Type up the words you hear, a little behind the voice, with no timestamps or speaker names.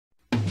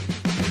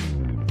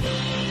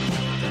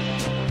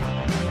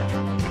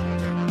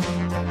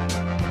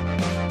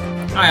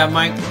Hi, I'm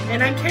Mike.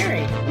 And I'm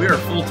Carrie. We are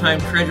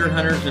full-time treasure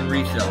hunters and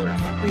resellers.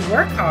 We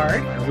work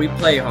hard. And we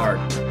play hard.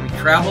 We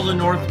travel the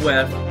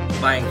Northwest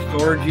buying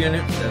storage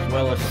units as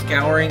well as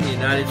scouring the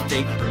United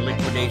States for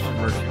liquidation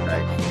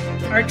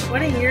merchandise. Our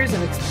 20 years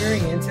of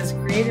experience has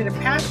created a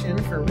passion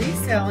for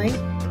reselling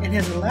and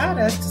has allowed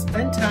us to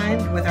spend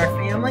time with our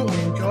family and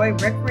enjoy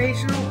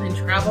recreational and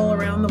travel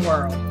around the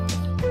world.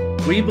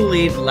 We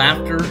believe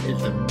laughter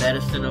is the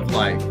medicine of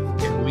life,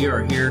 and we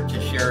are here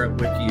to share it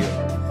with you.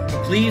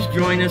 Please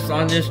join us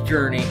on this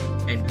journey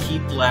and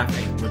keep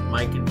laughing with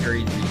Mike and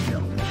Carrie's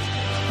Retail.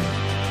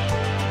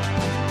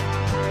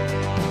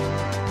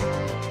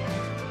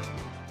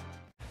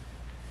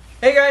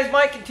 Hey guys,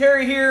 Mike and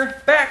Terry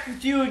here, back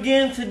with you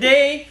again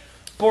today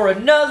for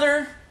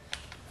another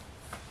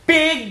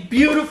big,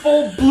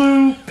 beautiful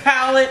blue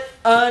pallet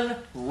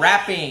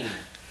unwrapping.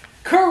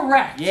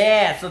 Correct.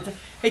 Yeah, so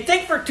hey,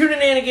 thanks for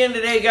tuning in again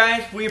today,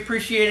 guys. We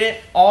appreciate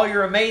it. All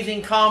your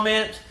amazing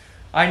comments.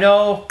 I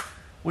know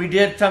we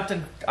did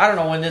something, I don't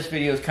know when this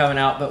video is coming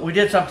out, but we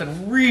did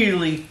something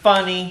really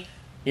funny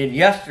in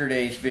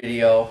yesterday's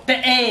video. The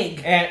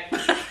egg. And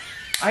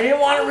I didn't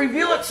want to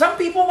reveal it. Some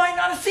people might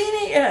not have seen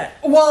it yet.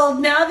 Well,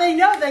 now they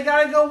know. They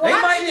got to go watch it.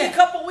 They might be a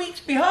couple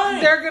weeks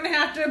behind. They're going to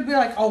have to be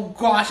like, oh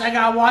gosh, I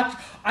got to watch.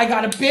 I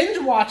got to binge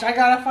watch. I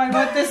got to find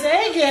what this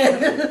egg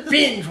is.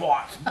 Binge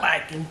watch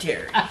Mike and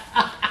Terry.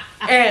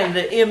 And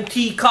the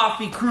MT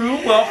Coffee crew,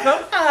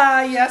 welcome.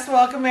 Yes,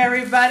 welcome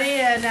everybody,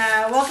 and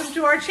welcome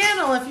to our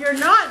channel. If you're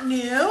not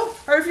new,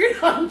 or if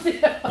you're not new.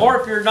 Or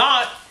if you're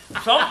not,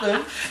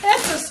 something.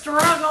 It's a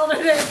struggle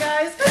today,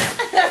 guys.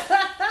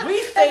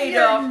 We stayed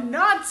up. If you're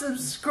not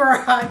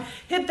subscribed,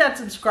 hit that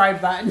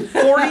subscribe button.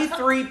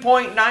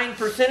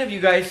 43.9% of you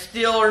guys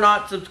still are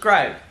not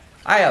subscribed.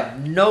 I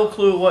have no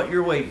clue what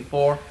you're waiting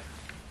for.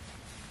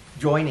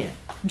 Join in.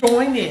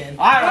 Join in.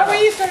 What were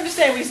you starting to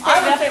say? We stayed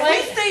up late?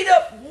 We stayed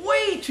up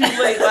way too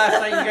late last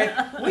night, you guys.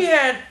 We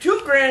had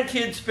 2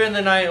 grandkids spend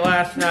the night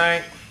last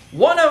night.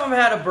 One of them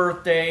had a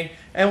birthday,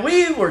 and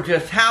we were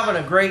just having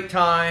a great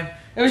time.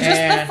 It was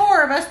just the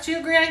 4 of us,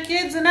 2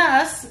 grandkids and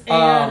us,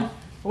 and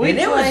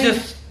it was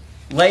just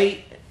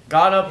late,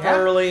 got up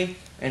early,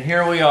 and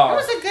here we are. It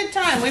was a good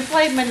time. We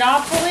played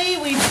Monopoly,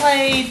 we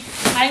played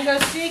hide and go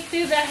seek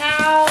through the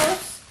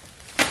house.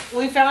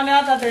 We found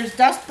out that there's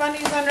dust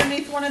bunnies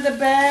underneath one of the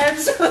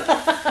beds. It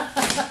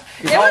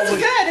was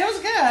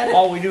good.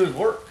 All we do is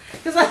work.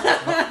 Because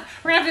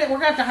we're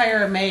gonna have to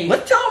hire a maid.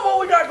 Let's tell them what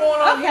we got going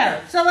on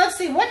here. So let's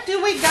see, what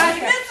do we got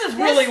here? This is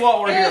really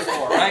what we're here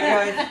for, right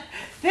guys?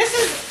 This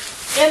is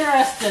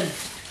interesting.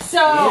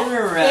 So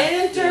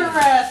interesting.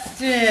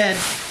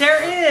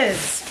 There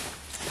is.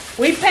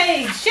 We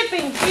paid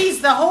shipping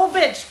fees, the whole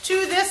bitch,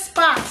 to this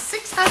box,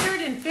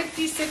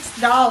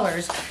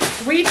 $656.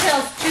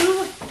 Retails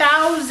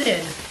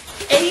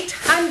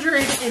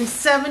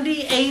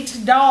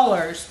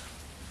 $2,878.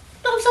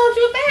 Don't sound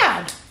too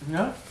bad.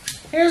 No.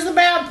 Here's the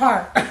bad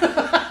part.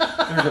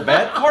 There's a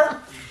bad part?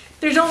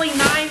 There's only 9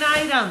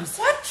 items.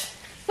 What?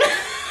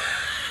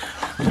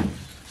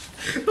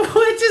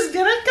 Which is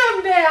gonna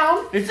come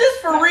down. Is this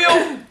for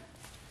real?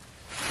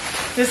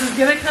 This is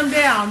gonna come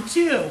down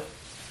to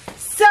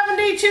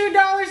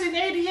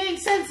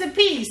 $72.88 a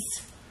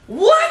piece.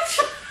 What?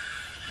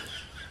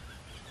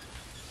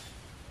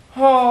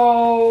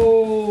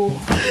 Oh.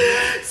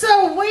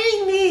 So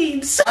we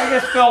need. I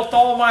just felt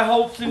all my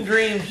hopes and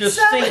dreams just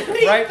sink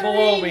right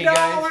below me,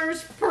 guys.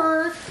 $73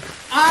 per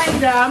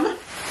item.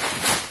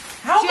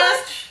 How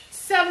much?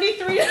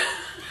 $73.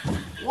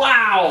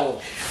 Wow.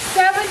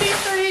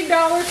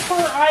 $73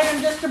 per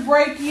item just to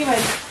break even.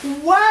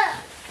 What?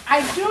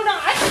 I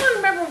can't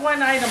remember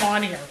one item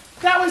on here.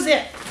 That was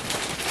it.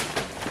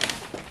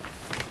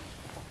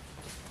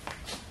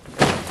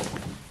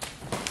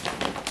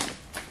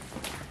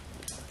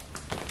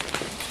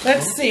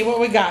 Let's see what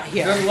we got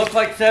here. Doesn't look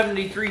like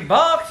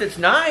 $73. It's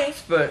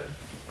nice, but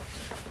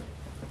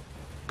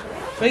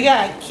we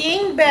got a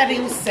king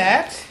bedding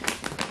set.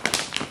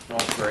 Oh,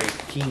 great.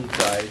 King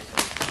size.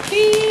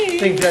 King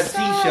Thing's got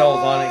seashells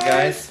on it,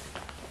 guys.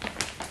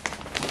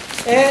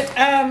 It's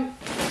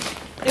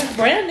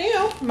brand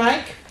new,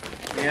 Mike.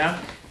 Yeah?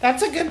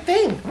 That's a good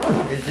thing.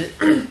 Is it?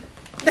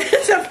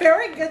 It's a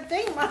very good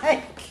thing,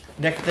 Mike.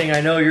 Next thing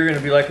I know, you're going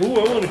to be like, ooh,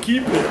 I want to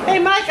keep it. Hey,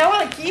 Mike, I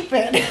want to keep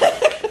it.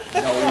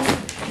 No.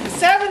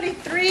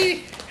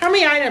 73, how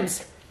many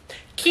items?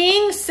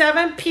 King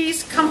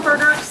 7-piece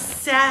comforter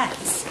set.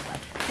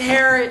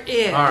 There it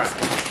is. All right.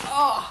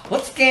 Oh.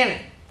 Let's scan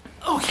it.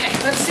 Okay,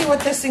 let's see what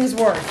this thing's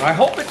worth. I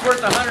hope it's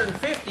worth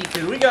 $150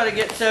 because we got to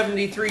get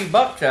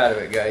 $73 out of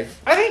it, guys.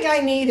 I think I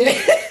need it.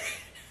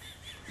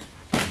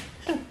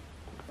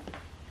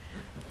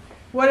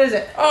 What is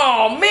it?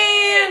 Oh,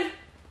 man.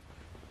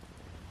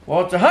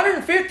 Well, it's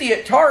 $150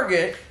 at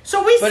Target.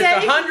 So we but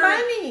saved it's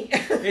money.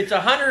 It's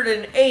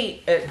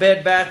 $108 at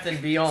Bed Bath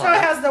 & Beyond. So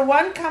it has the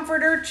 1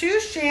 comforter, 2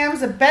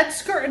 shams, a bed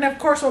skirt, and of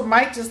course what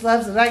Mike just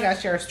loves is I got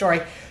to share a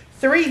story.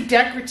 3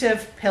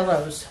 decorative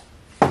pillows.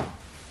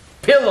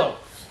 Pillows.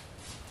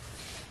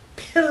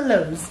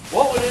 Pillows.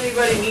 What would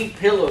anybody need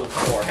pillows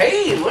for?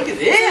 Hey, look at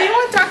this. So you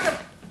want to talk about...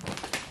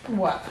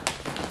 What?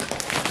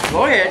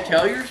 Go ahead,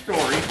 tell your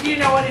story. Do you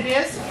know what it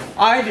is?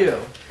 I do.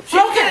 She's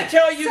Okay, going to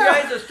tell you so-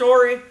 guys a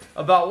story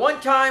about one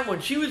time when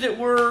she was at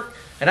work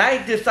and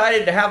I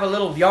decided to have a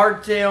little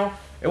yard sale.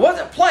 It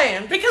wasn't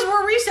planned. Because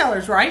we're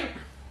resellers, right?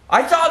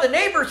 I saw the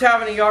neighbors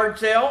having a yard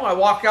sale. I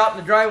walked out in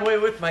the driveway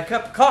with my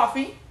cup of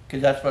coffee,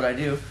 because that's what I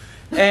do.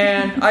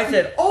 And I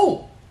said,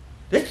 oh,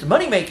 this is a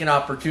money-making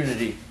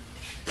opportunity.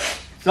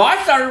 So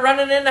I started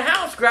running in the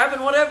house,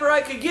 grabbing whatever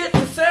I could get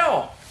to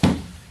sell.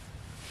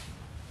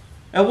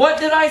 And what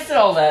did I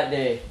sell that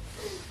day?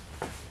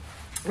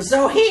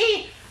 So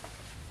I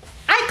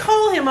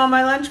call him on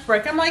my lunch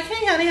break. I'm like,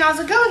 hey, honey, how's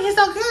it going? He's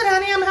all, good,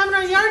 honey. I'm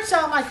having a yard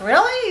sale. I'm like,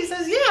 really? He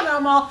says, yeah. And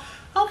I'm all,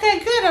 okay,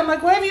 good. I'm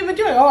like, what have you been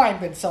doing? Oh, I've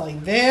been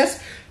selling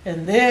this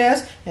and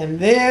this and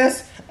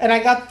this. And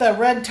I got the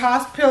red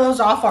toss pillows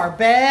off our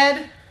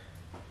bed.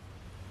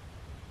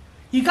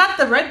 You got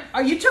the red,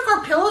 you took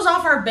our pillows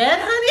off our bed,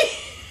 honey?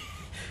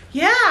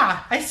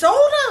 Yeah, I sold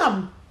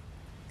them.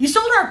 You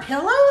sold our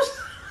pillows?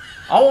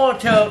 I want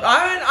to tell,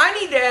 I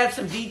need to add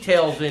some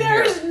details in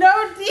here. There's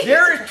no details.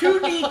 There are 2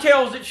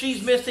 details that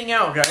she's missing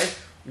out, guys.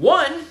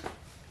 One,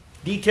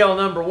 detail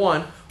number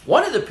 1,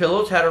 one of the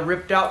pillows had a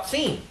ripped out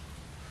seam.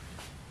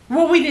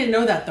 Well, we didn't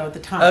know that, though, at the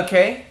time.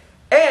 Okay.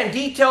 And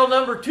detail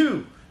number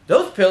 2,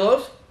 those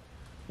pillows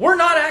were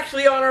not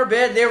actually on our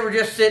bed. They were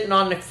just sitting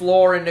on the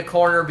floor in the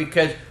corner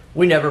because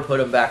we never put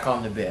them back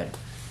on the bed.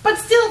 But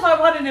still, if I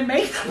wanted to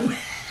make them...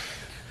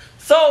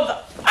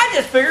 So, I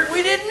just figured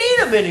we didn't need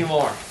them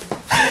anymore.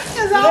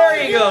 So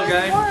there you go,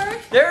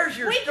 guys. There's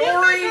your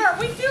story.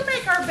 We do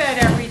make our bed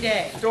every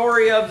day.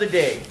 Story of the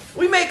day.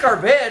 We make our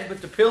bed,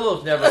 but the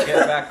pillows never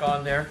get back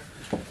on there.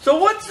 So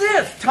what's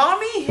this?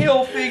 Tommy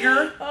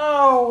Hilfiger.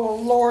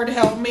 Oh, Lord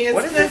help me. It's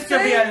What is this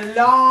going to be a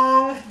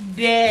long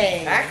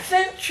day.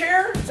 Accent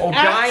chair? Oh,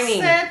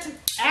 dining.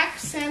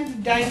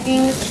 Accent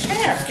dining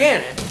chair.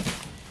 Scan it.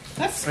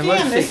 Let's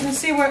scan this and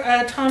see what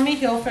a Tommy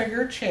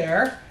Hilfiger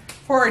chair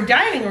for a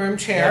dining room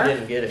chair. I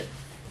didn't get it.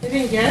 You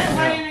didn't get it?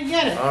 Why didn't you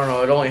get it? I don't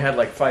know. It only had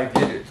like 5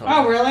 digits on it.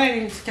 Oh,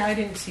 really? I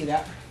didn't see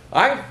that.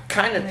 I'm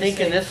kind of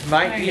thinking this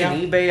might be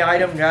an eBay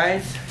item,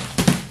 guys.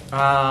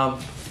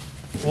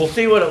 We'll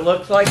see what it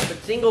looks like, but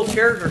single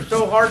chairs are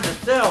so hard to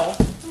sell.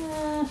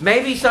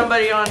 Maybe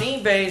somebody on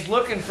eBay is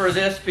looking for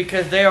this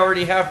because they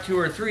already have 2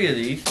 or 3 of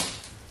these.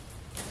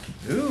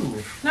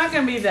 Ooh. Not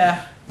going to be the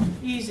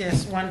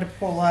easiest one to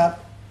pull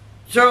up.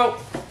 So,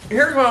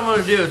 here's what I'm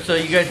going to do so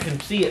you guys can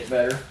see it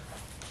better.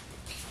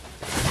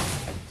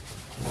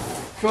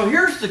 So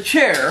here's the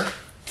chair.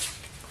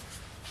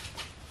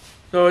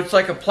 So it's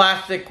like a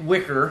plastic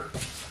wicker.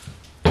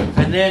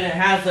 And then it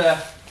has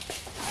a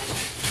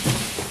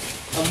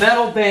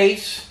metal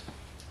base.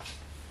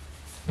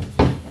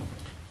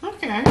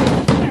 Okay,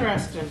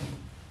 interesting.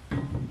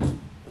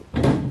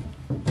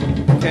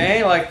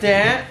 Okay, like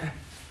that.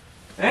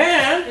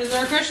 And is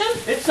there a cushion?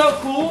 It's so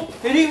cool.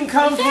 It even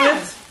comes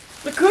with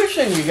the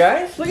cushion, you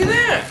guys. Look at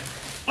that.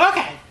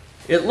 Okay.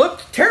 It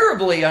looked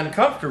terribly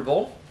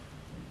uncomfortable,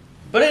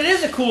 but it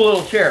is a cool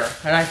little chair,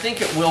 and I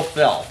think it will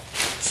sell.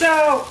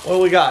 So what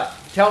do we got?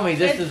 Tell me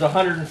this is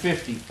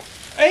 150.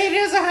 It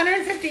is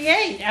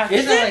 158, actually.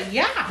 Is it?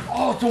 Yeah.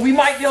 Oh, so we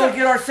might be able to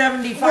get our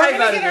 75 we're out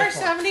gonna of get our this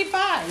one.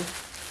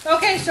 75.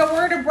 Okay, so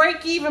we're at a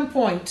break-even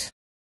point.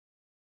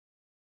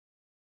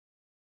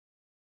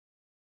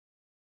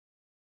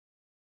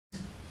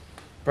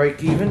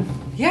 Break even?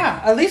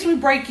 Yeah, at least we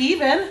break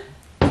even.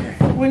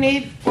 We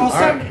need, well,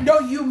 right. No,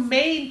 you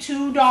made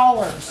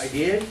 $2. I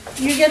did?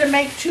 You get to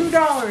make $2,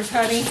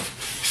 honey.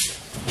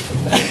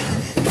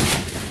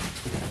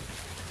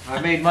 I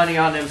made money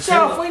on them.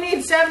 So if we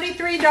need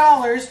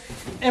 $73,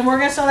 and we're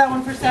going to sell that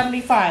one for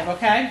 75,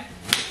 okay?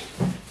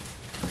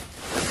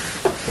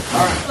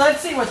 All right.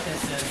 Let's see what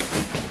this is.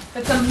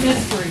 It's a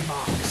mystery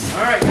box.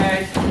 All right,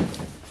 guys.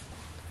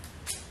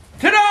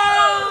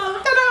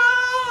 Ta-da!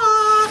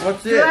 Ta-da!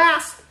 What's this?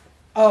 Glass.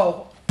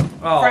 Oh,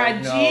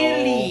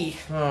 Fragile.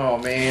 No. Oh,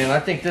 man. I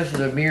think this is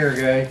a mirror,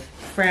 guys.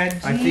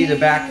 Fragile. I see the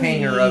back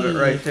hanger of it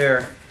right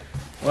there.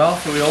 Well,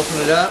 should we open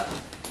it up?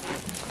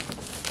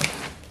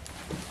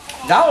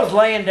 That was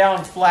laying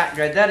down flat,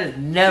 guys. That is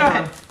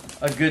never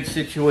a good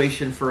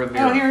situation for a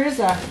mirror. Oh, here is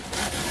a...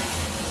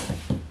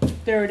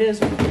 There it is.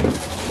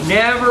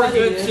 Never a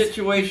good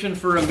situation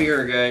for a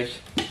mirror, guys.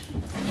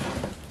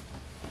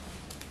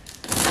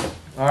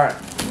 All right.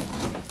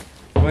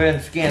 Go ahead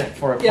and scan it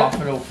before I pop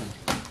it open.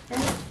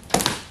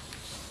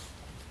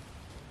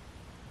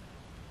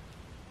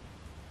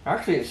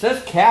 Actually, it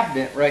says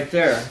cabinet right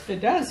there.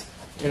 It does.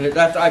 And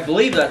that's, I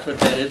believe that's what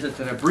that is. It's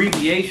an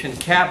abbreviation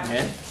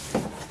cabinet.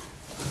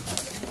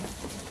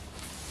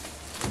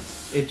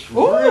 It's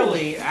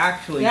really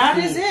actually That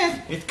cool. is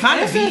it. It's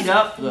kind of beat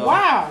up though.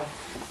 Wow.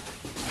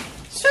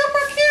 Super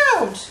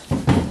cute.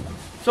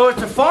 So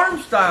it's a farm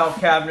style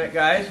cabinet,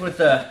 guys, with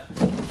a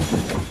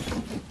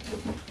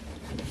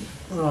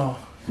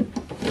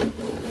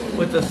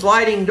with a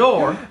sliding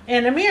door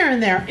and a mirror in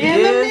there.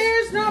 And the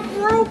mirror's not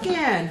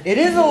broken. It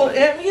is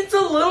it's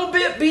a little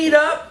bit beat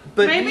up,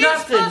 but maybe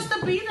nothing. it's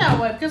supposed to be that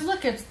way because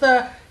look, it's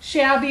the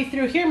shabby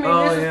through here. Maybe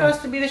this is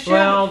supposed to be the shabby.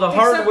 Well, the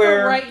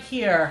hardware right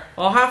here.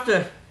 I'll have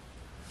to.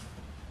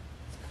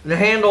 The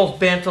handle's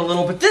bent a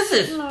little, but this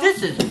is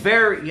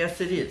very.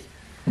 Yes, it is.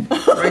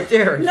 Right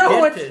there.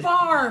 No, vintage. it's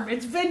farm.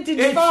 It's vintage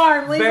It's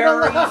farm. Leave it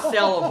alone. very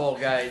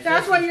sellable, guys.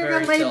 That's what you're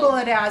gonna label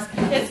it as.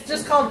 It's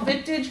just called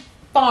vintage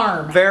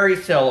farm. Very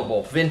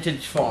sellable,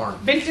 vintage farm.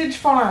 Vintage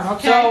farm.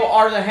 Okay. So,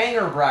 are the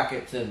hanger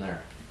brackets in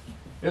there?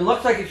 It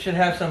looks like it should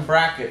have some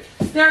brackets.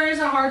 There is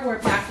a hardware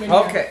pack in there.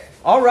 Okay.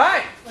 All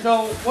right.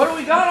 So, what do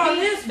we got on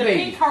this The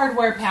baby? pink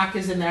hardware pack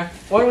is in there.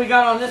 What do we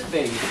got on this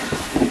baby?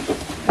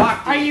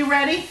 Are you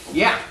ready?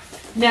 Yeah.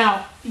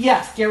 Now,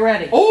 yes, get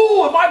ready.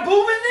 Oh, am I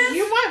booming this?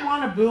 You might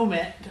want to boom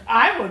it.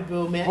 I would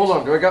boom it. Hold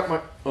on. Do I got my?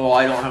 Oh,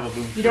 I don't have a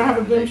boom. You don't have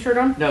a boom shirt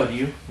on? No. Do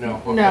you?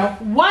 No. Okay. No.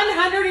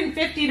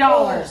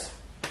 $150.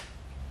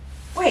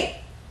 Wait.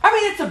 I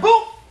mean, it's a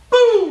boom.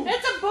 Boom.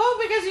 It's a boom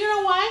because you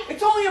know why?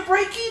 It's only a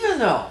break even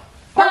though.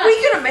 But Are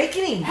we gonna make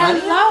any money?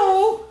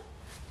 Hello.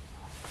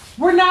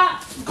 We're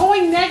not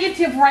going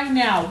negative right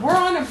now. We're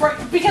on a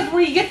break because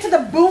when you get to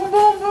the boom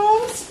boom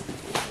booms,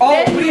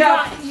 then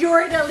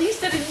you're at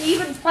least at an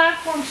even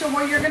platform, so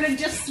where you're gonna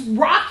just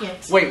rock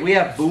it. Wait, we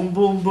have boom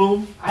boom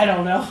boom. I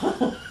don't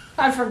know.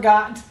 I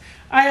forgot.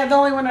 The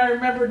only one I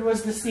remembered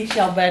was the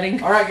seashell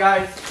bedding. All right,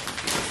 guys.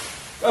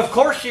 Of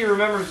course, she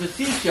remembers the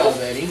seashell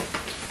bedding.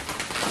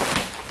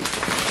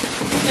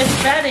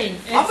 It's bedding.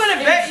 I'm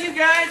gonna bet you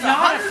guys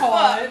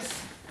 $100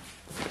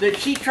 that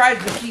she tries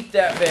to keep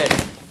that bed.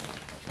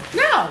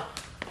 No.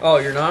 Oh,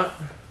 you're not?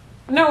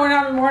 No, we're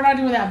not. We're not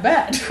doing that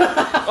bed.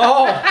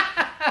 Oh.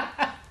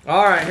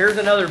 All right. Here's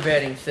another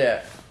bedding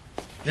set.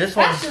 This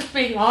one. That's just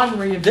being on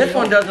review. This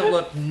one doesn't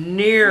look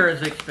near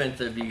as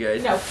expensive, you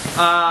guys. No.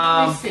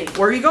 Let me see.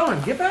 Where are you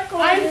going? Get back on.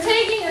 I'm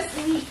taking a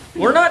sneak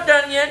peek. We're not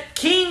done yet.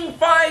 King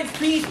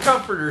 5-piece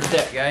comforter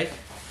set, guys.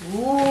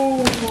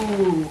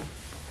 Ooh.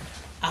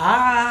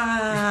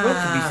 You're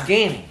supposed to be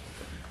scanning.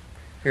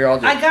 Here, I'll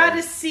do it. I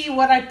gotta see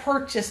what I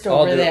purchased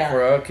over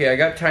there. Okay, I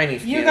got tiny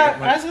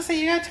scanner. I was gonna say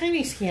you got a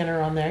tiny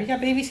scanner on there. You got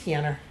baby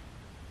scanner.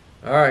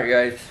 All right,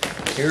 guys.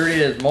 Here it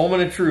is.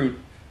 Moment of truth.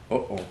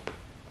 Uh-oh.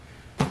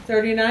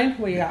 39.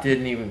 What you got?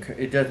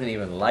 It doesn't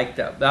even like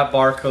that. That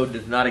barcode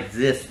does not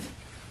exist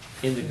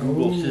in the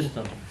Google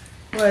system.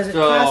 What is it?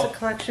 So, Classic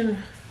collection.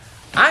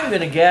 I'm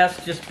gonna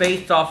guess, just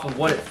based off of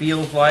what it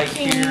feels like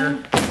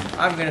here,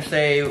 I'm gonna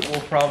say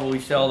we'll probably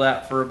sell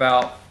that for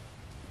about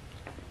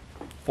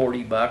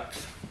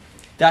 $40.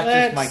 That's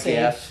just my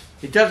guess.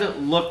 It doesn't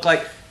look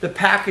like the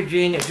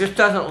packaging. It just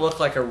doesn't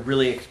look like a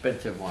really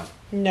expensive one.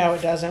 No,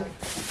 it doesn't.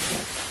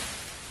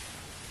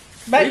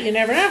 But you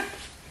never know.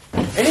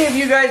 Any of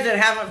you guys that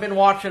haven't been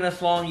watching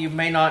us long, you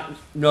may not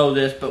know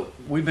this, but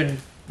we've been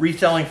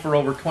reselling for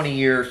over 20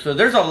 years. So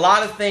there's a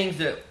lot of things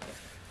that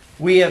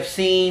we have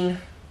seen,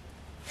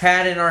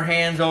 had in our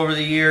hands over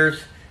the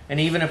years. And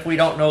even if we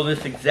don't know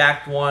this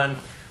exact one,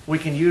 we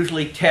can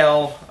usually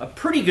tell a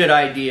pretty good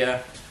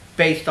idea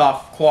based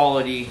off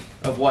quality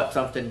of what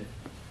something,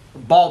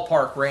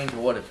 ballpark range of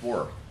what it's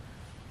worth.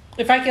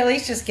 If I can at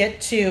least just get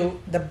to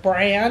the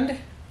brand,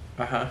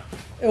 Uh-huh.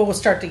 it will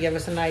start to give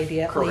us an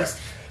idea at Correct. least.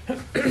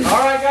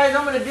 All right, guys,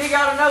 I'm going to dig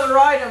out another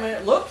item, and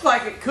it looks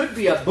like it could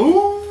be a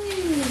boom.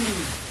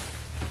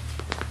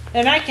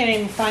 And I can't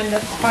even find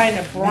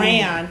a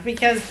brand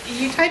because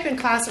you type in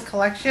classic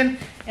collection,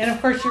 and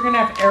of course you're going to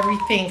have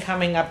everything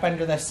coming up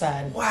under the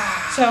sun.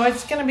 Wow. So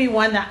it's going to be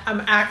one that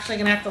I'm actually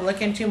going to have to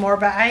look into more.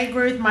 But I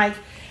agree with Mike.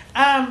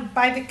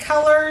 By the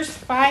colors,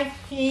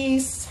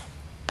 5-piece.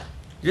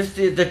 Just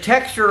the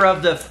texture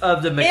of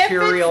the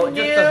material, it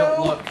just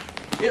doesn't look.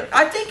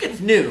 I think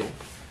it's new.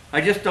 I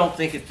just don't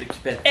think it's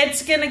expensive.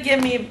 It's gonna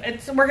give me.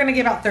 We're gonna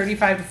give out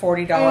 $35 to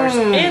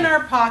 $40 in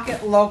our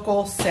pocket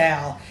local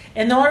sale.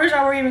 And the only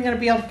reason we're even gonna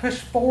be able to push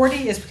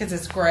 40 is because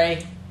it's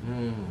gray.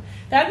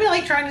 That'd be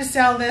like trying to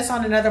sell this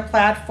on another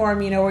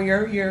platform, you know,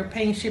 where you're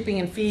paying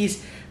shipping and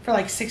fees for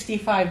like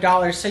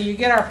 $65. So you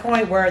get our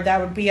point where that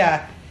would be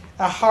a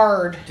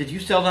hard. Did you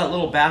sell that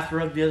little bath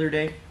rug the other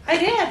day? I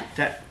did.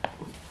 That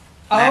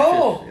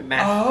It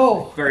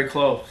matches very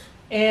close.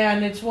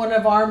 And it's one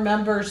of our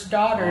members'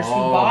 daughters who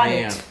bought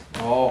it.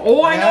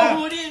 Oh, I know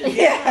who it is.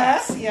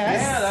 Yes.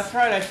 Yeah, that's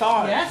right. I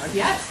saw it.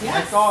 Yes.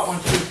 I saw it when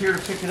she was here to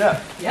pick it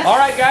up. Yes. All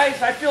right,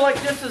 guys. I feel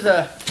like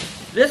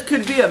this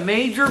could be a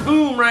major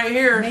boom right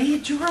here.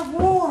 Major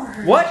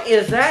award. What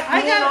is that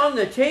on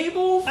the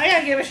table? I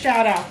gotta give a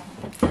shout out.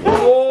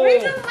 Whoa. What are you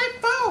doing with my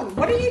phone?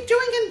 What are you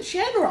doing in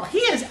general? He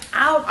is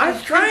out. I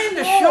was trying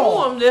to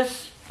show him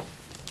this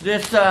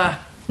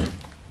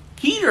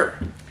heater.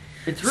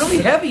 It's really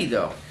heavy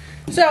though.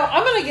 So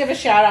I'm going to give a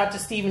shout out to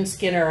Steven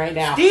Skinner right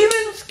now.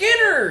 Steven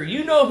Skinner,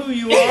 you know who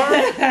you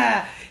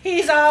are.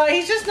 He's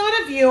just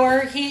not a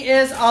viewer. He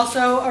is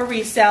also a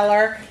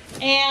reseller.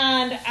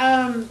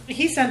 And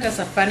he sent us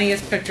a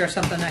funniest picture of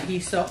something that he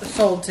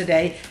sold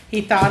today. He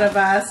thought of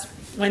us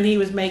when he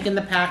was making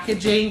the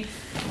packaging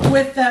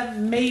with the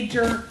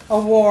major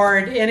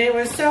award. And it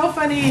was so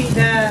funny,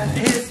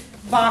 his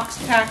box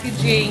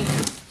packaging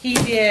he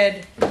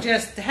did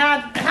just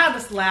had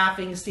us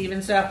laughing,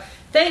 Stephen. So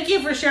thank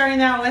you for sharing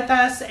that with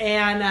us.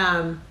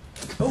 And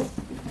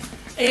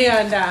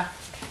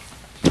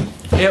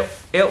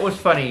it was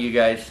funny, you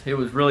guys. It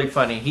was really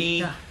funny.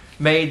 He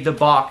made the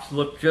box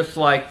look just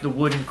like the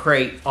wooden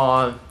crate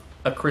on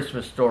A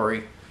Christmas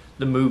Story,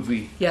 the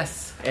movie.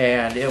 Yes.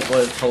 And it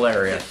was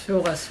hilarious. It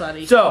was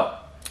funny. So,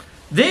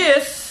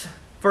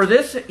 for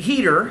this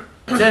heater,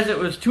 says it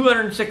was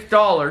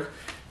 $206.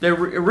 The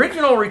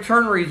original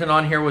return reason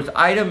on here was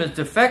item is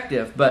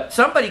defective, but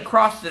somebody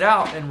crossed it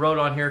out and wrote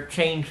on here,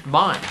 changed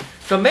mind.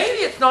 So maybe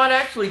it's not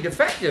actually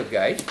defective,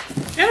 guys.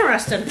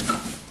 Interesting.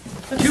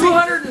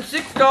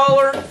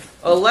 $206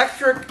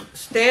 electric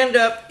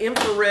stand-up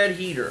infrared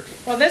heater.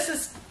 Well, this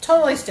is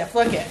totally stiff.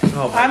 Look at it.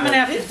 Oh my I'm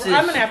gonna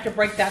God. have to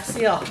break that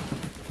seal.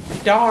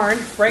 Darn,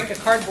 break a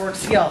cardboard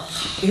seal.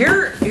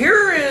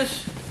 Here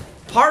is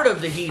part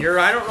of the heater.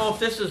 I don't know if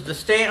this is the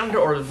stand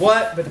or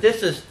what, but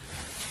this is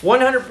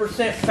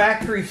 100%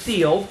 factory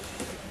sealed.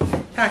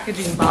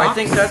 Packaging box. I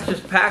think that's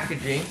just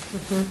packaging.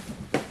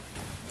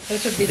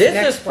 This would be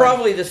This is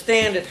probably the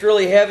stand. It's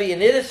really heavy,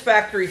 and it is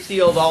factory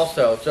sealed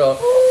also. So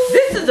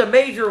this is a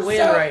major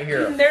win right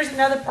here. There's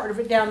another part of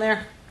it down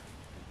there.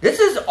 This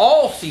is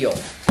all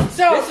sealed.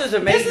 So this is a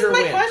major win. This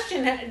is my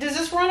question. Does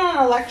this run on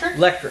electric?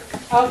 Electric.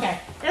 Okay.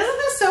 Isn't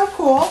this so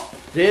cool?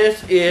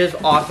 This is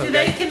awesome.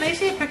 Can they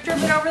see a picture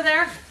of it over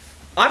there?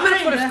 I'm going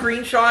to put a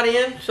screenshot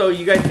in so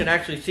you guys can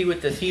actually see what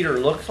this heater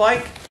looks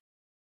like.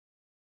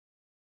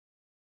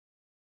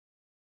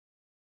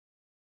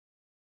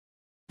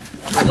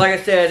 Like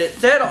I said, it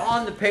said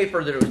on the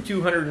paper that it was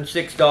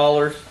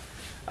 $206.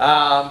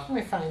 Let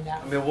me find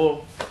out. I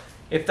mean,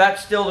 if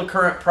that's still the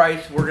current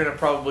price, we're going to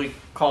probably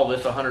call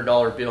this a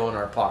 $100 bill in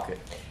our pocket.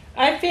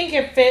 I think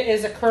if it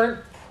is a current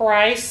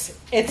price,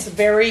 it's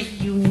very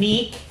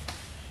unique.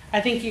 I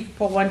think you could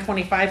put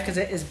 $125 because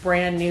it is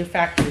brand new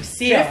factory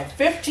sealed.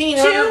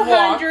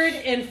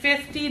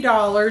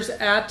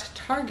 $250 at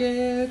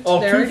Target. Oh,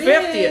 there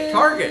 $250 at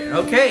Target.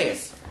 Okay.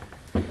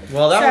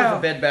 Well, that was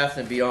a Bed Bath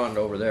 & Beyond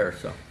over there.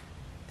 So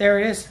there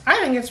it is. I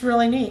think it's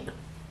really neat.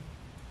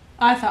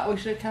 I thought we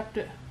should have kept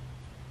it,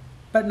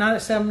 but not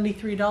at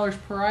 $73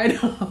 per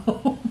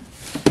item.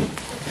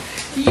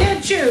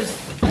 You choose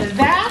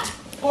that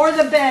or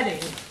the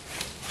bedding.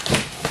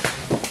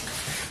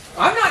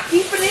 I'm not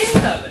keeping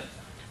any of it.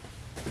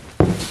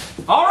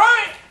 All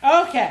right.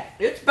 Okay.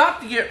 It's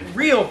about to get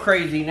real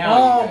crazy now.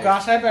 Oh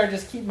gosh, I better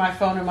just keep my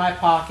phone in my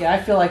pocket.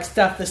 I feel like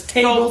stuff. This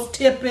table's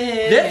tipping.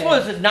 This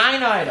was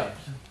 9 items.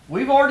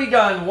 We've already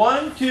done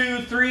 1,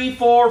 2, 3,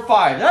 4,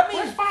 5. That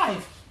means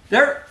 5.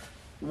 There.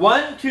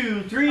 1,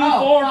 2, 3,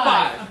 4,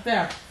 5. Up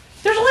there.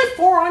 There's only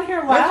 4 on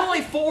here left. There's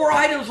only 4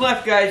 items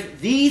left, guys.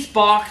 These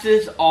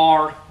boxes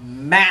are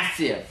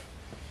massive.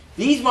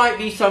 These might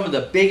be some of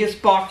the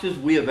biggest boxes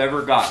we have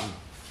ever gotten.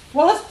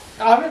 Well,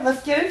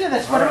 let's get into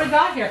this. What do we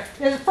got here?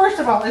 First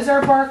of all, is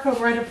there a barcode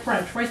right up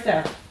front? Right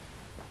there.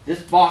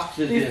 This box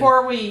is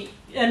before we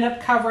end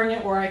up covering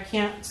it where I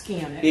can't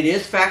scan it. It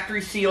is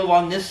factory sealed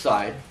on this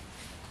side.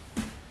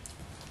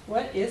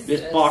 What is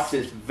this? This box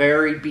is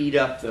very beat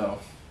up, though.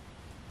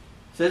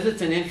 It says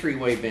it's an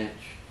entryway bench.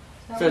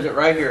 It says it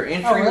right here.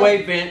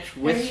 Entryway bench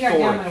with storage. You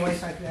got my way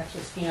so I can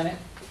actually scan it.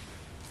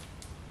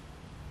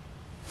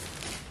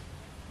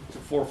 It's a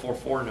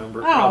 444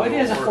 number. Oh, it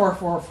is a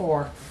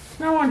 444.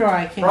 No wonder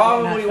I can't.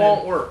 Probably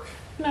won't work.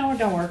 No, it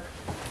don't work.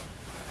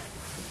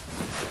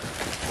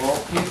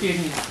 Well, can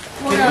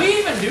we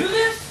even do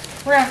this?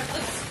 Let's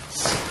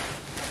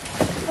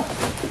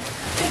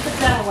put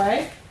that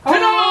away.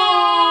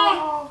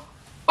 Ta-da!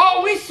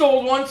 Oh, we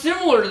sold one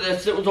similar to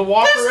this. It was a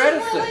Walker Edison.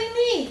 This is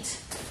really neat.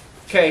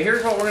 Okay,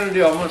 here's what we're going to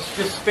do. I'm going to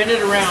just spin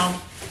it around.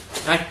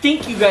 I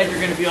think you guys are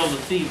going to be able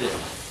to see this.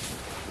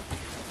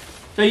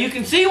 So you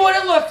can see what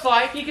it looks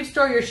like. You can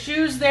store your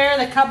shoes there.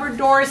 The cupboard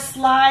doors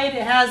slide.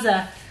 It has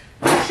a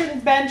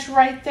cushion bench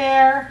right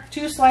there.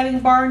 2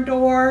 sliding barn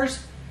doors.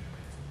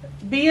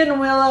 Bee and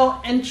Willow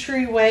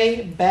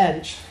entryway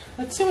bench.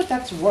 Let's see what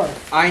that's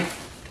worth. I'm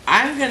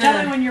gonna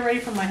tell me when you're ready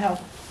for my help.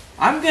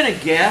 I'm gonna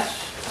guess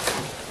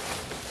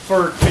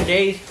for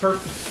today's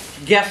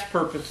guess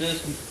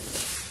purposes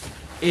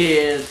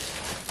is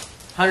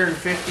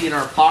 $150 in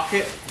our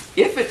pocket.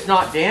 If it's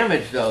not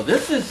damaged though,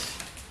 this is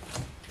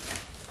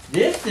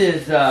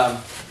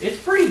it's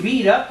pretty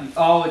beat up.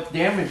 Oh, it's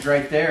damaged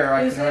right there.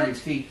 I can already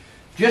see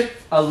just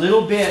a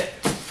little bit.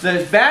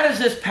 As bad as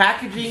this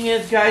packaging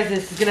is, guys,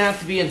 this is going to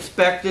have to be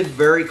inspected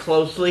very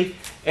closely.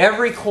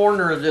 Every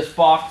corner of this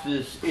box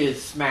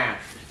is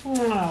smashed. Oh,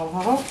 well,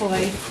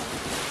 hopefully.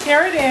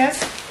 Here it is.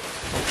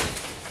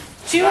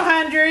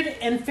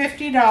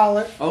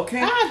 $250.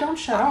 Okay. Ah, don't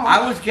shut off.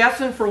 I was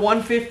guessing for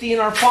 $150 in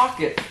our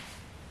pocket.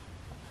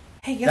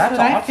 Hey, guess what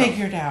I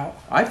figured out?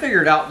 I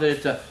figured out that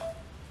it's a...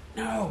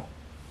 No.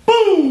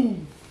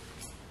 Boom!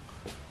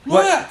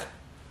 Look! What?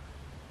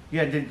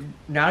 Yeah,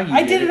 now you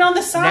I did it on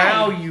the side.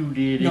 Now you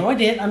did it. No, I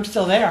didn't. I'm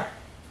still there.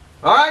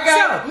 All right,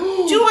 guys.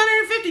 So,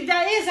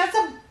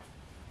 $250.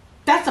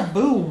 That's a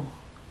boom.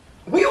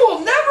 We will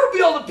never be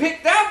able to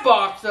pick that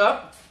box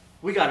up.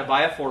 We got to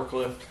buy a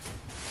forklift.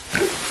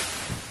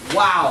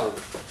 Wow.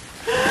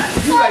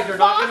 You guys are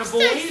not going to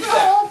believe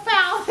that.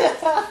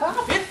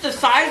 It's the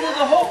size of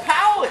the whole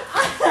pallet.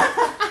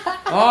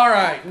 All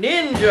right,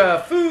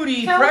 Ninja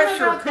Foodie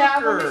Pressure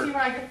Cooker. Let me see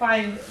where I can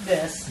find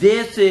this.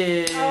 This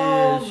is...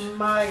 Oh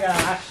my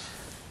gosh.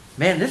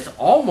 Man, this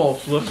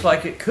almost looks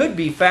like it could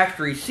be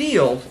factory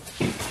sealed.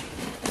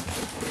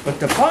 But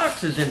the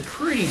box is in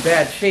pretty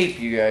bad shape,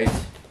 you guys.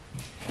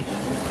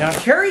 Now,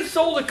 Terry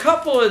sold a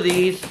couple of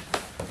these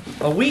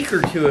a week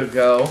or two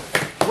ago.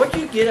 What'd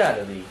you get out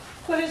of these?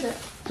 What is it?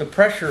 The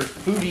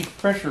Foodie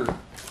Pressure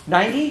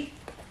 90?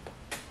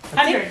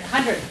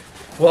 100.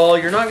 Well,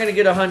 you're not going to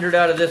get 100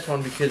 out of this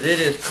one because it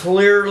is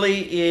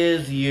clearly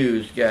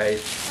used,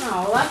 guys.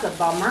 Oh, well, that's a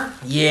bummer.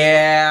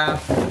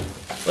 Yeah.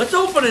 Let's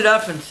open it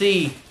up and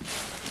see.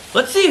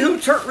 Let's see who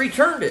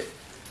returned it.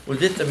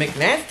 Was it the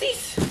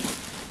McNasties?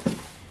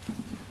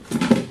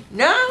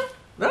 No,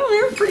 they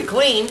were pretty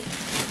clean.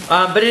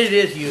 But it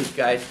is used,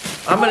 guys.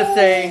 I'm going to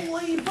say...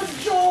 Holy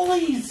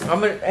bajolies!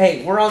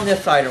 Hey, we're on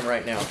this item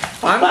right now.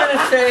 I'm going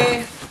to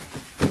say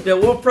that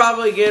we'll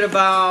probably get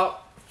about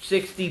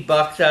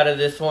 $60 out of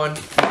this one,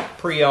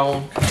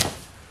 pre-owned.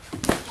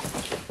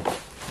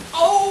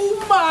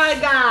 Oh my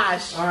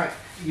gosh! All right,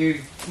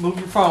 you move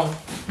your phone.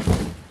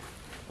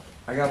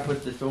 I got to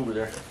put this over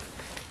there.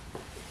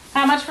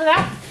 How much for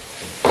that?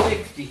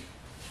 60.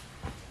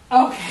 Okay.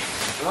 All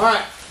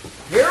right.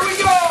 Here we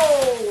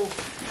go!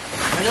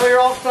 I know you're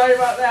all excited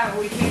about that,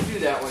 but we can't do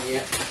that one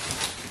yet.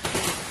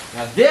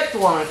 Now this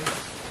one,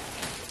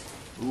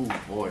 ooh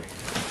boy.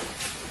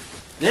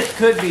 This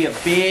could be a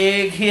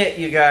big hit,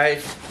 you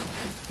guys.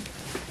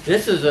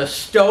 This is a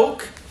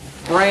Stoke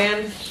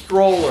brand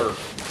stroller.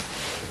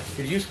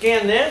 Did you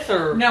scan this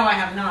or? No, I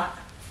have not.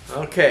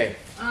 Okay.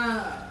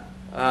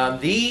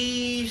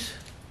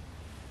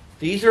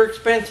 These are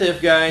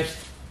expensive, guys.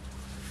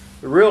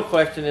 The real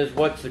question is,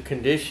 what's the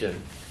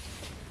condition?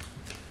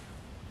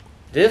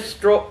 This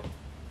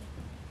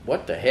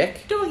what the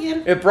heck? Do it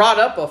again. It brought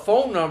up a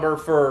phone number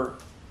for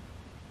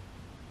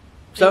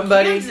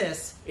somebody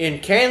in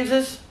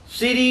Kansas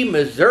City,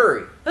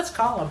 Missouri. Let's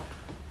call them.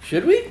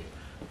 Should we?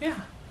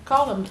 Yeah,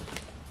 call them.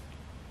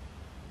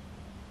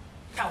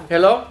 Oh.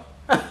 Hello?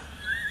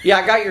 Yeah,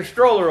 I got your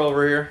stroller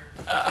over here.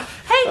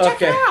 Hey,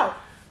 check it out.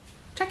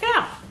 Check it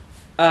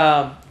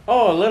out.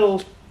 Oh, a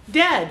little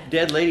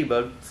dead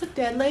ladybug. It's a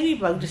dead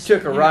ladybug. Just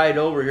took a ride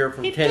over here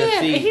from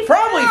Tennessee. He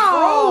probably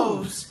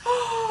froze.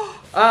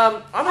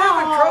 I'm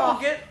having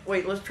trouble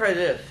wait, let's try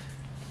this.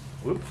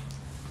 Whoops.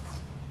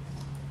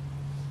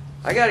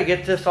 I got to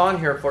get this on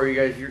here for you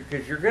guys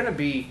because you're going to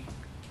be...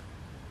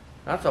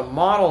 That's a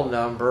model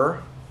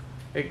number.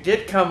 It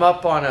did come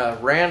up on a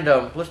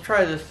random... Let's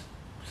try this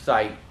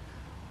site.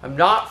 I'm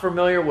not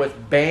familiar with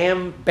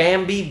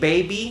Bambi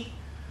Baby.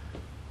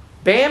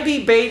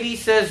 Bambi Baby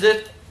says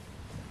that...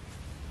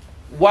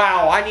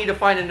 Wow, I need to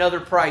find another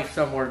price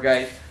somewhere,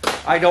 guys.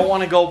 I don't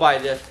want to go by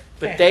this.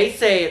 But they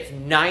say it's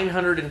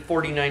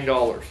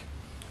 $949.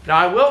 Now,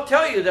 I will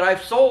tell you that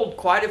I've sold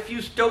quite a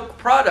few Stoke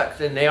products,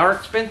 and they are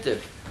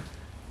expensive.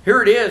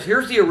 Here it is.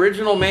 Here's the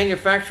original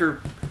manufacturer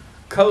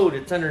code.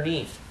 It's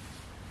underneath.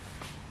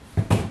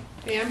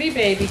 Bambi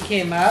Baby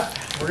came up.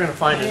 We're going to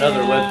find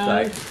another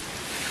website.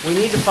 We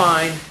need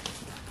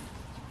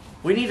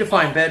to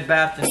find Bed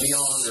Bath &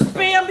 Beyond.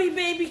 Bambi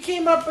Baby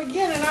came up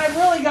again, and I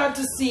really got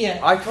to see it.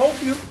 I told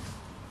you.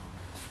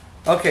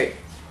 Okay.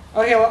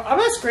 Okay, well, I'm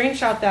going to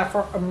screenshot that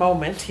for a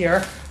moment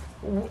here.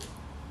 All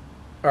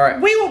right.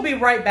 We will be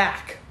right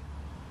back.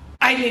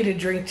 I need a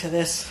drink to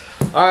this.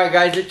 All right,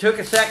 guys, it took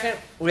a second.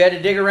 We had to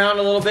dig around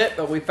a little bit,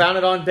 but we found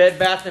it on Bed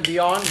Bath &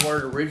 Beyond, where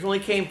it originally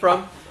came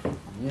from.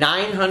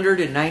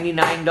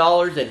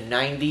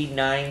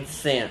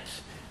 $999.99.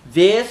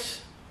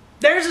 There's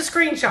a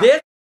screenshot.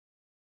 This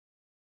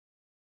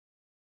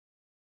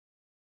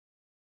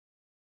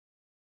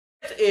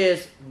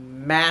is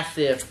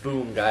massive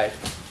boom, guys.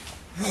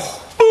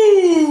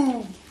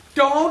 Boom!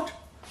 Don't.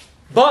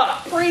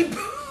 But,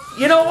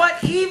 you know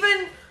what?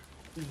 Even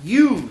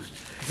used,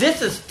 this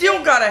has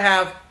still got to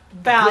have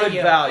good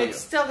value. It's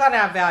still got to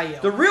have value.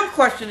 The real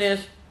question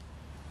is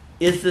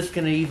this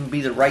going to even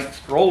be the right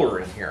stroller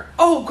in here?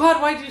 Oh, God,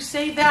 why'd you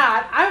say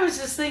that? I was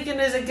just thinking,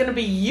 is it going to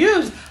be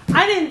used?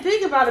 I didn't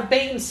think about a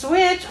bait and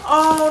switch.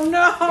 Oh,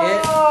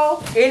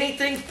 no.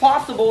 Anything's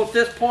possible at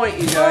this point,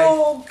 you guys.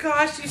 Oh,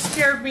 gosh, you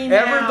scared me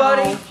now.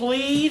 Everybody,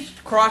 please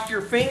cross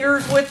your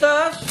fingers with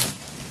us.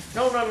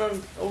 No,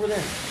 over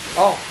there.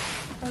 Oh.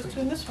 I was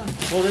doing this one.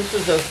 Well, this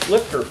is a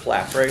lifter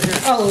flap right here.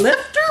 A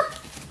lifter?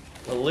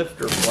 A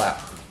lifter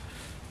flap.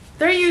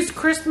 They use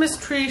Christmas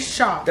tree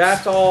shops.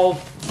 That's all.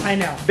 I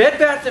know. Bed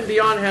Bath &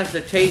 Beyond has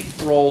the tape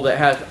roll that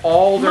has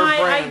all their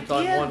brands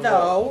on one roll. My idea,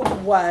 though,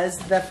 was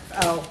the...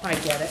 Oh, I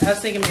get it. I was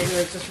thinking maybe it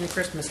was just from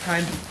Christmas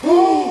time.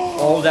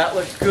 Oh, that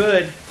looks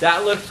good.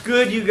 That looks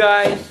good, you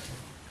guys.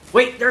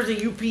 Wait, there's a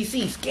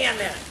UPC. Scan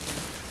that.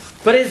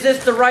 But is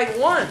this the right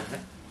one?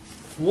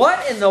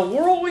 What in the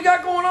world we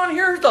got going on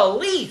here? The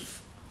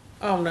leaf.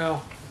 Oh,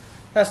 no.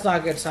 That's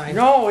not a good sign.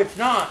 No, it's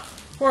not.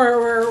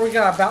 We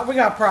got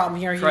a problem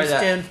here, Try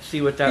Houston. that.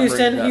 See what that brings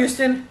up.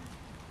 Houston.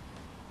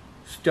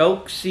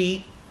 Stoke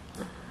seat.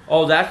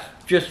 Oh, that's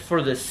just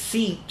for the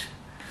seat.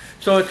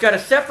 So it's got a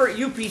separate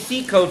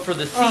UPC code for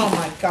the seat. Oh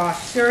my gosh,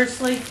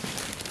 seriously?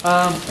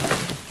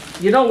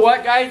 You know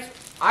what, guys?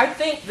 I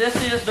think this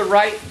is the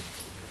right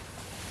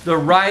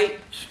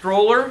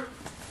stroller.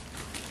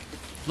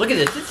 Look at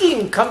this. This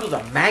even comes with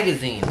a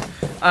magazine.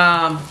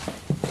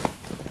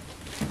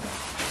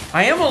 I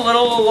am a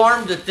little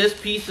alarmed that this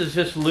piece is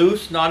just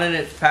loose, not in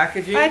its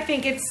packaging. I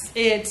think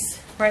it's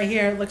right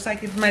here. It looks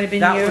like it might have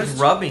been that used. Was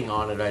rubbing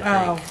on it, I think.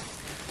 Oh.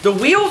 The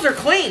wheels are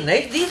clean.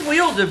 These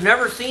wheels have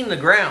never seen the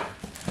ground.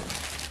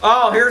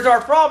 Oh, here's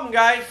our problem,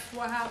 guys.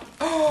 What happened?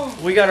 Oh,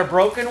 we got a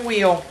broken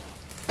wheel.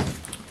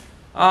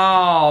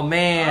 Oh,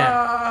 man.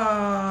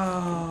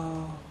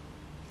 Oh.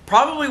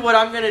 Probably what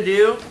I'm going to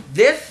do,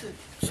 this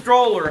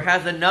stroller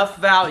has enough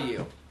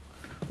value.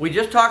 We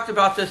just talked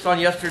about this on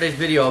yesterday's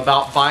video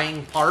about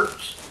buying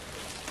parts.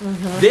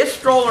 Mm-hmm. This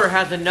stroller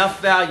has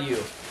enough value.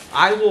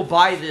 I will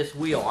buy this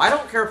wheel. I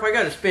don't care if I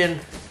got to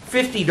spend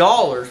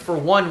 $50 for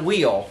one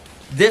wheel.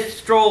 This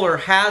stroller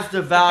has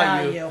the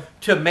value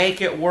to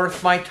make it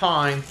worth my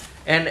time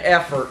and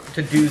effort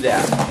to do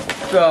that.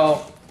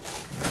 So,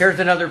 here's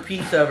another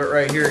piece of it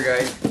right here,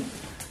 guys.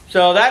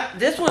 So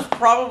this was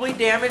probably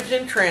damaged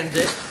in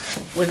transit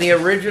when the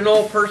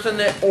original person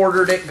that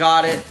ordered it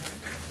got it.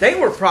 They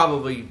were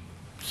probably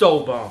so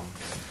bummed.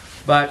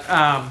 But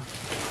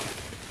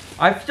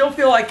I still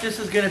feel like this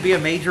is going to be a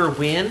major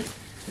win.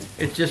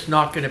 It's just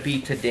not going to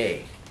be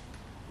today.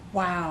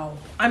 Wow.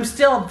 I'm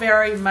still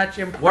very much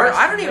impressed.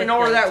 I don't even know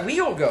where that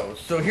wheel goes.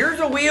 So here's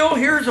a wheel,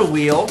 here's a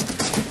wheel.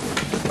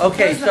 Okay, what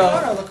does the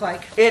photo look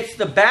like? It's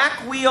the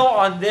back wheel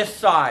on this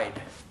side.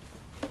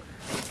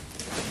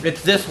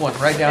 It's this one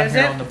right down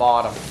here on the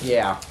bottom.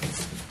 Yeah.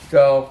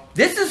 So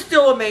this is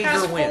still a major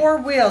win. It has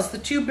 4 wheels, the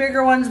 2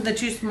 bigger ones and the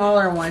 2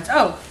 smaller ones.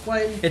 Oh,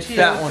 1, it's 2,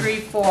 that one. 3,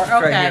 4. It's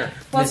okay. right here.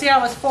 Well, see how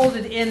it was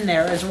folded in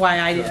there is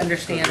why I didn't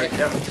understand it.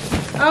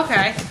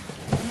 Okay.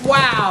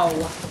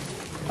 Wow.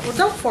 Well,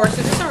 don't force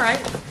it. It's all right.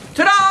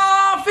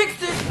 Ta-da!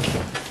 Fixed it.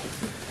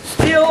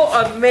 Still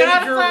a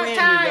major win, you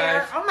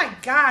guys. Oh my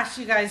gosh,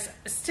 you guys.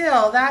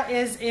 Still, that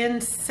is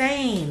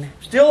insane.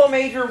 Still a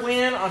major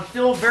win. I'm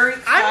still very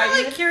excited. I'm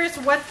really curious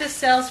what this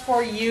sells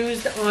for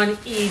used on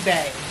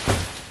eBay.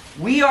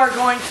 We are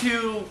going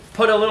to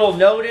put a little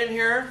note in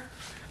here.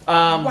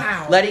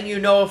 Wow. Letting you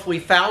know if we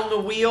found the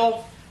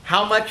wheel,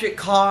 how much it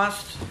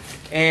costs,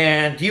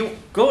 and you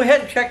go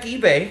ahead and check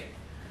eBay,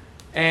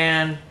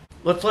 and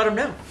let's let them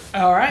know.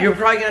 All right. You're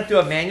probably going to have to do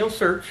a manual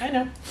search. I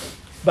know.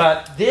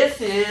 But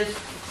this is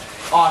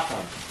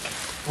awesome.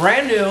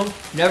 Brand new,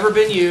 never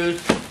been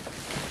used.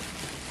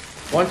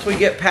 Once we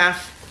get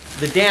past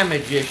the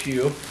damage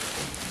issue,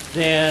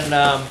 then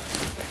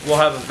we'll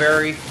have a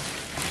very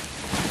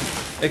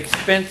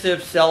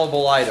expensive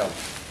sellable item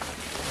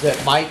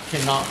that Mike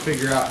cannot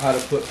figure out how to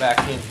put back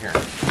in here.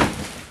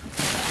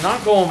 It's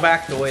not going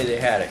back the way they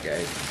had it,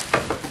 guys.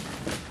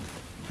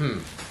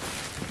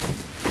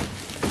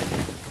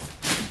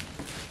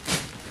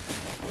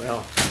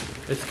 Well,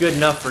 it's good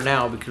enough for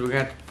now because we're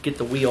going to have to get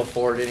the wheel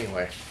for it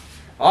anyway.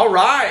 All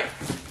right.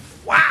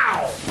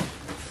 Wow.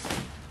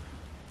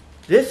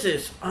 This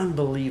is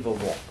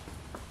unbelievable.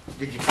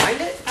 Did you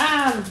find it?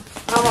 I'm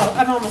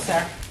almost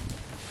there.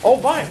 Oh,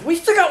 fine. We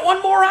still got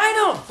one more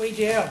item. We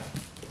do.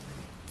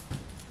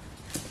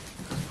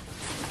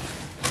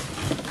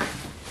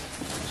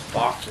 This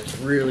box is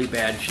really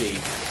bad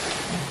shape.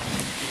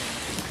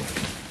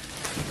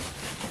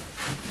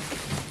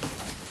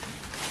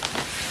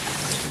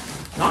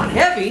 Not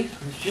heavy.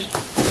 It's just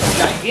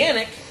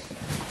gigantic.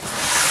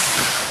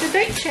 Did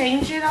they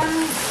change it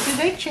on? Did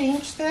they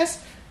change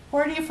this?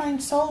 Where do you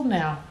find sold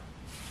now?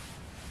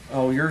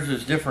 Oh, yours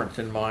is different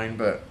than mine,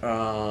 but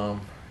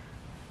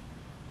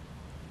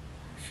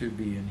should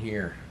be in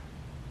here.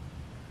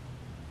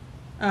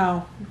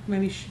 Oh,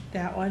 maybe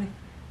that one.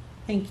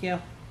 Thank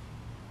you.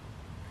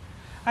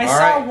 I All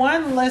saw right.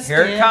 one listed.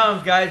 Here it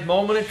comes, guys.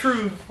 Moment of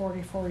truth.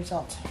 44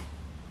 results.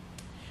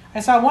 I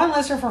saw one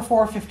listed for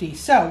 $450.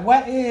 So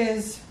what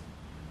is?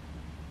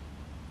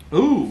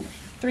 Ooh.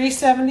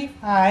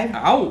 $375.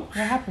 Ouch. What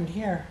happened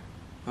here?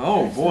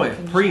 Oh There's boy,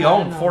 something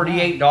pre-owned, just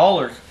added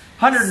 $48,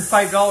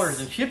 $105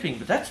 in shipping,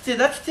 but that's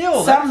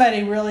still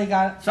somebody really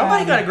got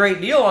a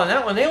great deal on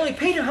that one. They only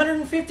paid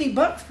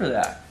 $150 for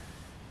that.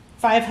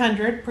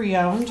 500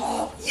 pre-owned.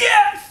 Oh,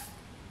 yes.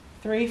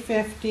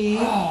 350.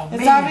 Oh,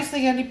 it's man.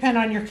 obviously going to depend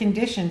on your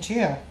condition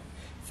too.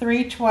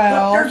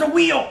 312. Look, there's a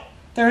wheel.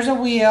 There's a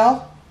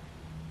wheel.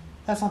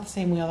 That's not the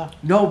same wheel though.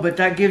 No, but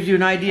that gives you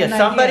an idea.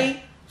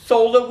 Somebody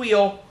sold a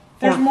wheel.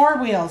 There's more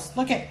wheels.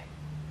 Look at.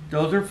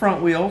 Those are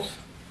front wheels.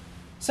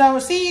 So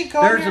see, you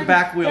go. There's a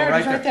back wheel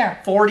right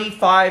there.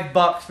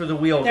 $45 for the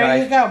wheel, guys.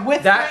 There you go.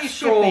 With that free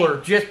stroller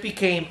shipping. just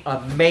became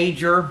a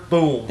major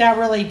boom. That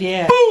really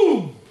did.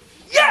 Boom!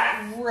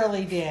 Yes!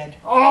 Really did.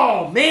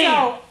 Oh man!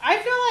 So I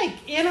feel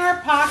like in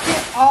our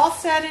pocket, all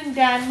said and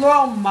done.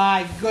 Oh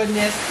my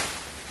goodness!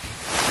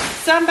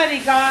 Somebody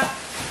got.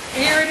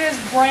 Here it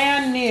is,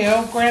 brand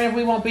new. Granted,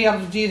 we won't be able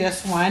to do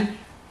this one.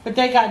 But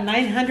they got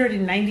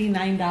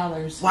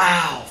 $999.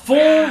 Wow.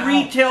 Full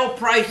retail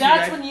price.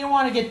 That's when you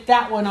want to get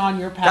that one on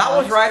your pallet. That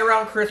was right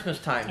around Christmas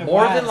time.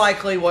 More than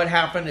likely what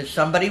happened is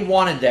somebody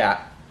wanted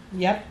that.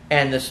 Yep.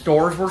 And the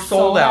stores were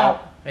sold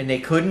out. And they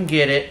couldn't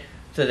get it.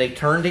 So they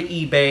turned to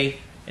eBay.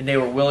 And they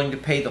were willing to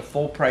pay the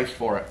full price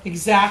for it.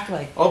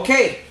 Exactly.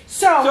 Okay.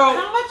 So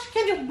how much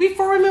can you,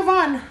 before we move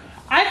on,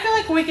 I feel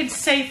like we could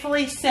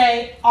safely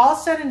say, all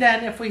said and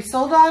done, if we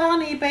sold out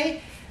on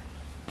eBay,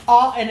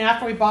 and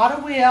after we bought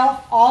a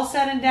wheel, all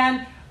said and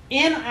done,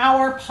 in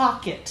our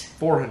pocket.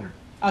 400.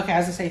 Okay, I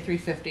was going to say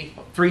 $350.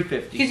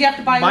 $350. Because you have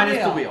to buy a wheel.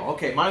 Minus the wheel.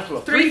 Okay, minus the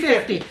wheel.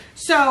 $350.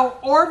 So,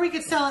 or we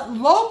could sell it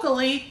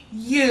locally,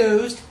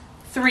 used,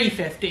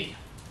 $350.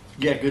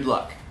 Yeah, good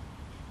luck.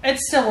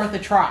 It's still worth a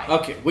try.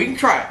 Okay, we can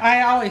try it.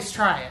 I always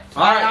try it.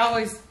 I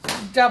always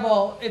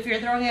double, if you're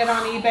throwing it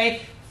on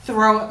eBay,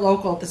 throw it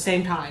local at the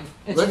same time.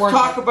 It's Let's worth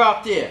talk it.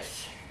 about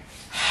this.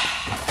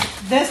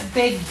 This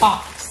big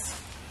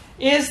box.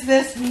 Is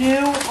this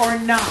new or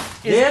not?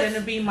 Is going to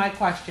be my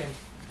question.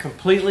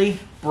 Completely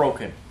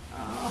broken.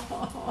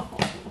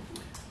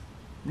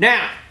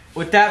 Now,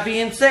 with that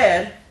being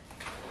said,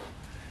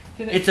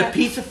 it's a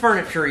piece of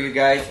furniture, you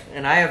guys,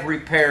 and I have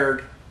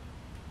repaired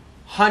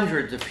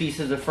hundreds of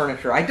pieces of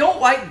furniture. I don't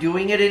like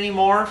doing it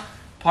anymore.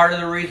 Part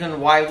of the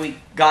reason why we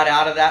got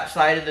out of that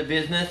side of the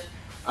business.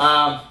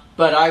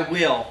 But I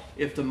will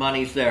if the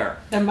money's there.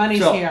 The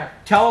money's here.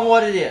 Tell them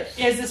what it is.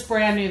 Is this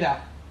brand new though?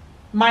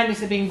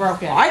 Minus it being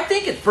broken. I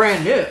think it's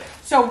brand new.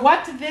 So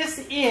what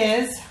this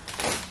is...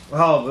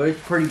 Oh, but it's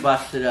pretty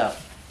busted up.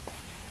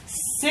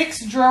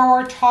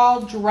 6-drawer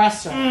tall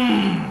dresser.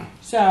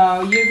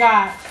 So you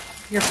got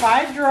your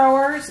 5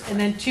 drawers and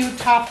then 2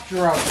 top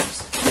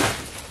drawers.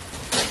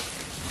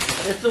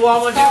 It's the one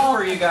I'm going to do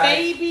for you guys.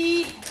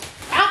 Baby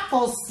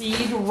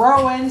Appleseed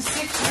Rowan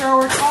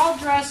 6-drawer tall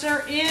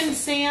dresser in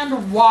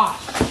sand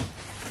wash.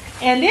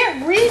 And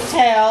it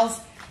retails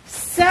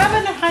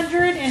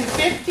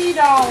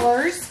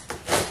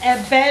 $750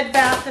 at Bed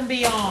Bath &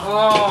 Beyond.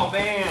 Oh,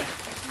 man.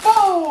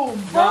 Boom!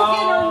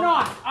 Broken or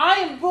not,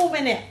 I am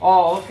booming it.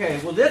 Oh, okay.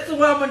 Well, this is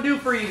what I'm going to do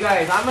for you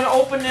guys. I'm going to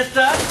open this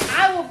up.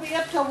 I will be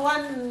up till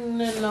 1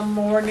 in the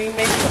morning,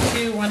 maybe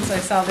 2 once I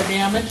saw the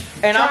damage.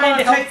 And I'm going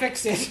to help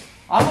fix it.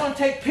 I'm going to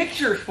take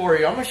pictures for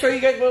you. I'm going to show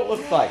you guys what it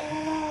looks like.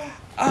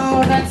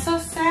 Oh, that's so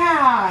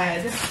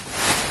sad.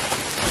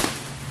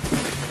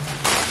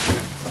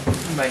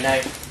 My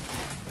knife.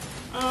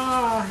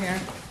 Oh, here.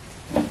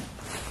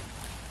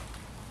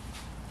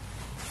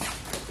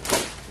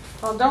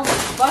 Well, don't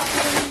bust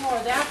it anymore.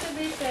 That can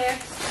be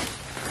fixed.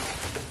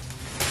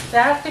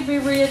 That can be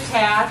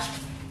reattached.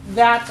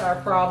 That's our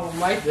problem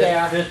right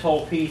there. This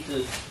whole piece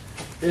is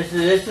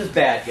this is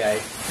bad,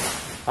 guys.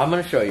 I'm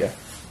going to show you.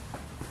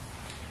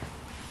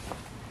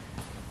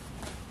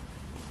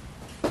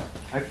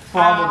 I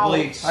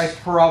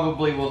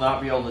probably will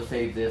not be able to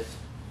save this.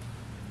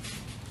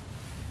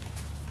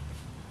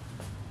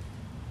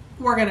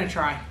 We're gonna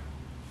try.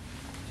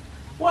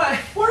 What?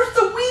 Where's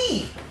the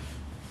Wii?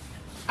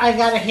 I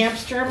got a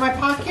hamster in my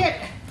pocket.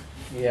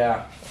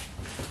 Yeah.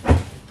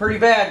 Pretty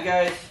bad,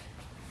 guys.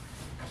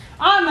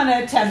 I'm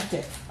gonna attempt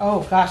it.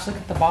 Oh gosh, look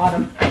at the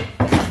bottom.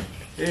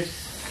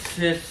 This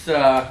That's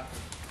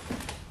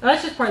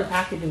just part of the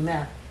packaging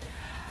there.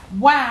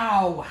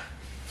 Wow.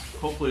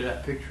 Hopefully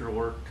that picture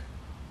worked.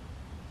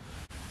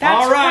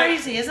 That's all right.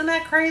 crazy. Isn't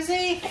that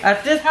crazy?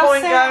 At this How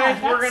point,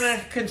 sad. guys, we're going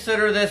to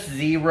consider this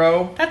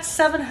zero. That's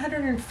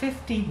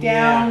 $750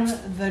 down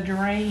the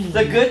drain.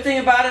 The good thing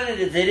about it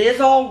is it is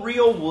all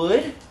real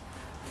wood.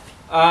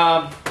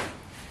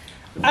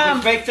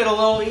 Which makes it a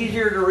little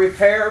easier to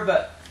repair,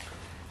 but...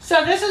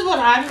 So this is what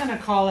I'm going to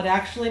call it,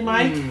 actually,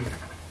 Mike.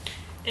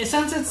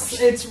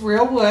 Since it's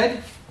real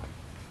wood,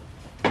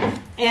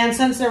 and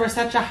since there was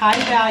such a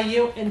high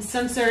value, and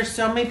since there's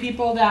so many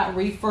people that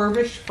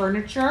refurbish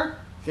furniture...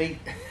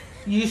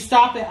 You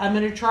stop it. I'm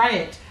going to try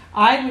it.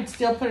 I would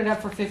still put it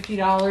up for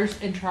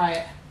 $50 and try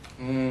it.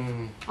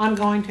 I'm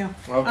going to.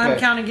 Okay. I'm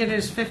counting it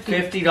as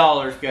 $50.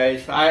 $50,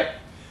 guys. I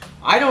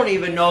don't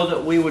even know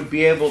that we would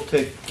be able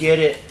to get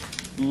it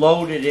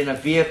loaded in a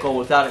vehicle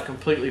without it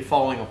completely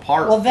falling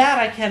apart. Well, that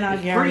I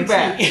cannot guarantee. Pretty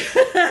bad.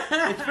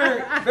 It's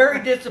very,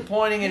 very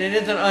disappointing, and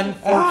it is an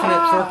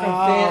unfortunate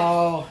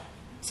circumstance.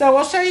 So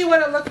we'll show you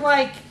what it looked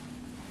like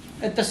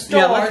at the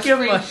store, let's give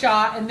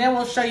screenshot, and then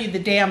we'll show you the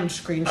damage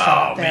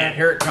screenshot. Oh, man,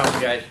 here it comes,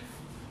 guys.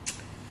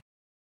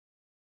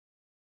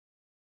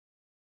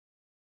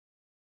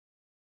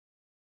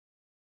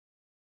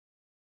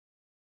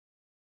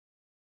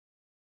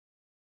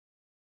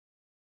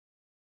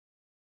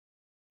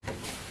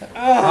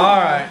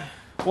 All right.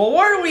 Well,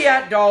 where are we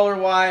at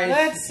dollar-wise?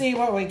 Let's see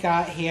what we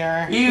got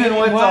here. Even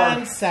with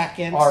one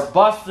second. Our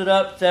busted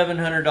up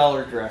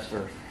 $700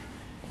 dresser.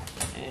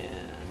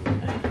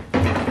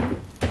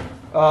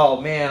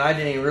 Oh, man, I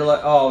didn't even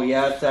realize. Oh,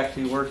 yeah, it's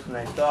actually worse than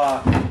I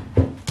thought.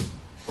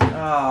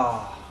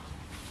 Oh.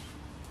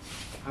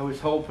 I was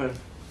hoping.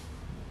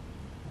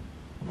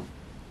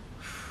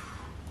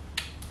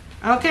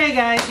 Okay,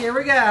 guys, here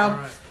we go. All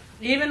right.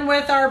 Even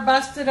with our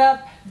busted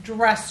up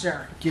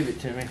dresser. Give it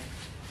to me.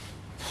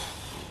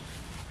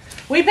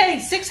 We paid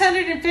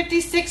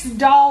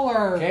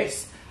 $656. Okay.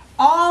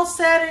 All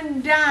said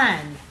and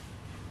done.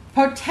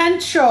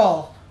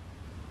 Potential.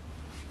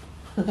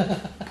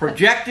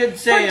 Projected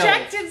sales.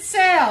 Projected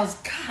sales.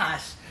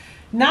 Gosh.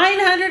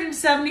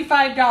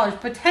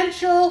 $975.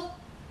 Potential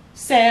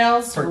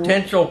sales.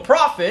 Potential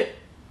profit.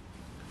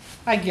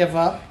 I give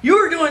up. You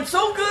were doing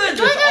so good.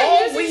 Do I gotta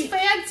all use these week.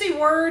 fancy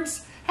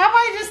words? How about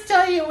I just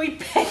tell you we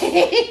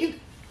paid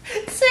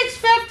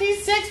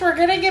 $656. We're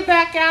gonna get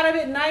back out of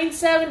it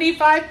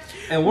 $975,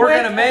 And we're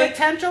with gonna make a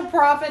potential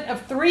profit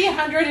of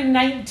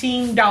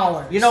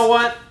 $319. You know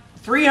what?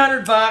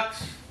 $300.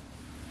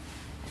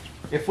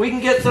 If we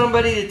can get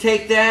somebody to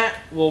take that,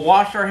 we'll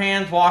wash our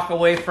hands, walk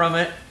away from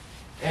it,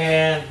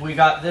 and we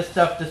got this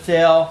stuff to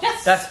sell.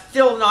 Yes. That's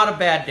still not a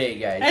bad day,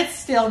 guys. It's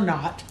still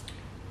not.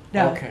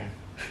 No. Okay.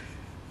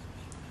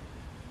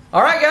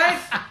 All right, guys.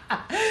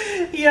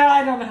 Yeah,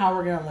 I don't know how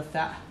we're gonna lift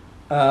that.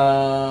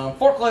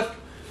 Forklift.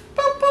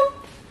 Boop, boop.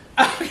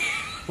 Okay.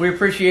 We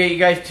appreciate you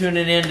guys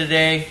tuning in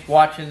today,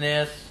 watching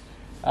this,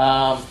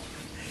 So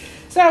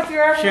if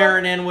you're ever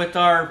sharing in with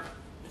our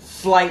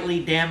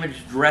slightly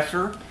damaged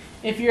dresser.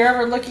 if you're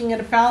ever looking at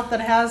a pallet that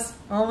has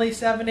only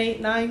 7,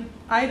 8, 9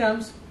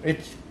 items,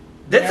 This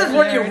There- is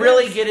when there you it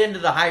really is. get into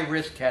the high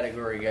risk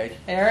category, guys.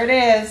 there it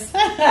is.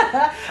 All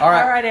right. All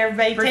right,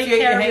 everybody, Appreciate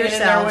take care you of hanging in there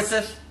yourselves.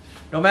 with us.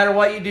 No matter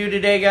what you do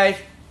today, guys,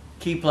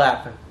 keep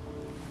laughing.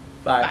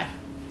 Bye. Bye.